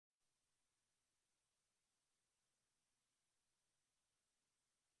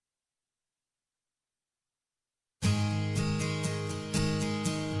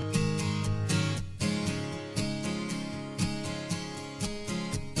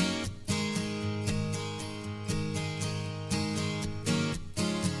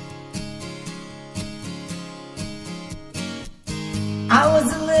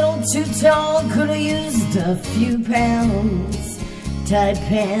too tall, could've used a few pounds. Tight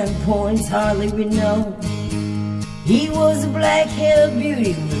pant points hardly renowned. He was a black-haired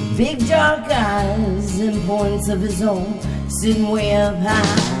beauty with big dark eyes and points of his own, sitting way up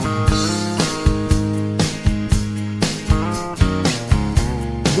high.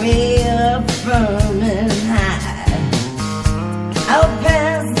 Way up firm and high. Out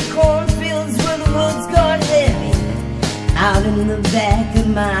past the cornfields where the woods got heavy. Out in the back of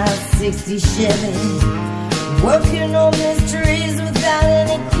my '60 Chevy, working on mysteries without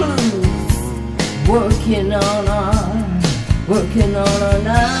any clues. Working on our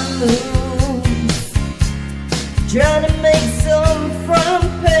moves. Trying to make some front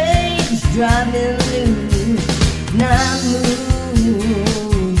page driving news. Not moves.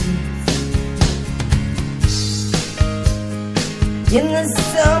 In the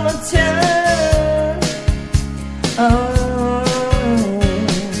summertime,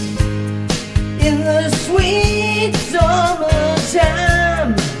 in the sweet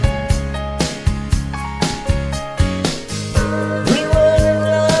summertime, we weren't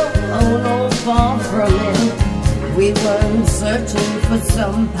alone, oh no, far from it. We weren't searching for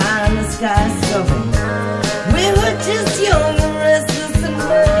some pie in the sky story. We were just young and restless and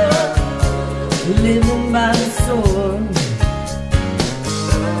bored, living by the sword.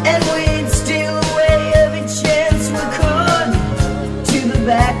 And we'd steal away every chance we could to the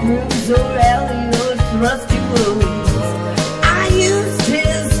back rooms or alley or thrusty woods. I used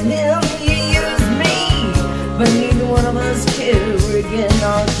him, you used me, but neither one of us cared. We're getting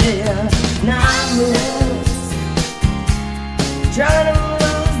on there. Now moves, trying to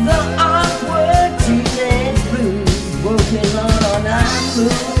lose the awkward teenage blues. Working on our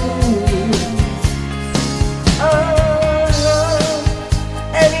moves.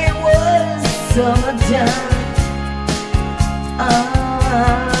 Summertime,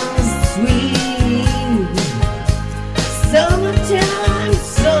 sweet summertime,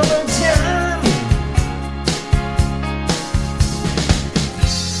 summertime.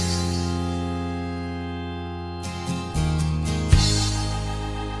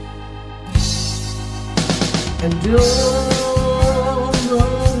 And all the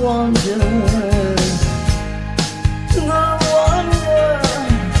wonder,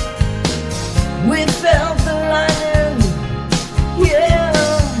 we felt the lightning, yeah,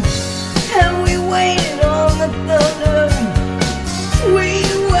 and we waited on the thunder. We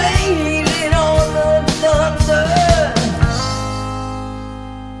waited on the thunder.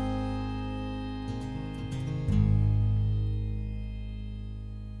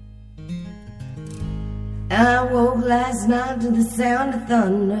 I woke last night to the sound of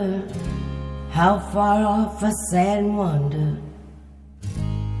thunder. How far off I sat and wondered.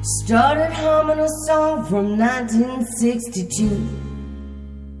 Started humming a song from 1962.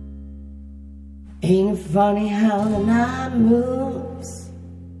 Ain't it funny how the night moves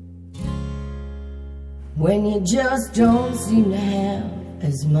when you just don't seem to have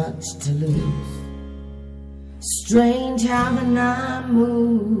as much to lose? Strange how the night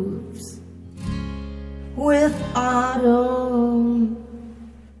moves with autumn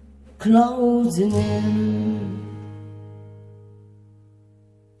closing in.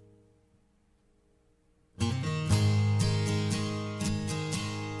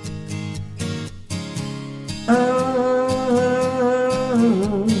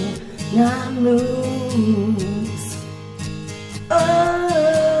 Night moves.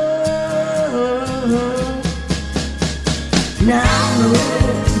 Night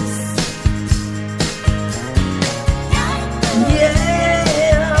moves.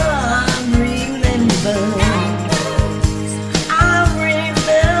 Yeah, I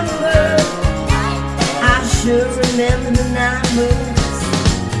remember. I sure remember the night moves.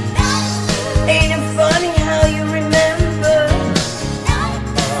 Ain't it funny how you remember?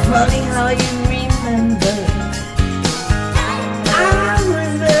 Funny how you remember.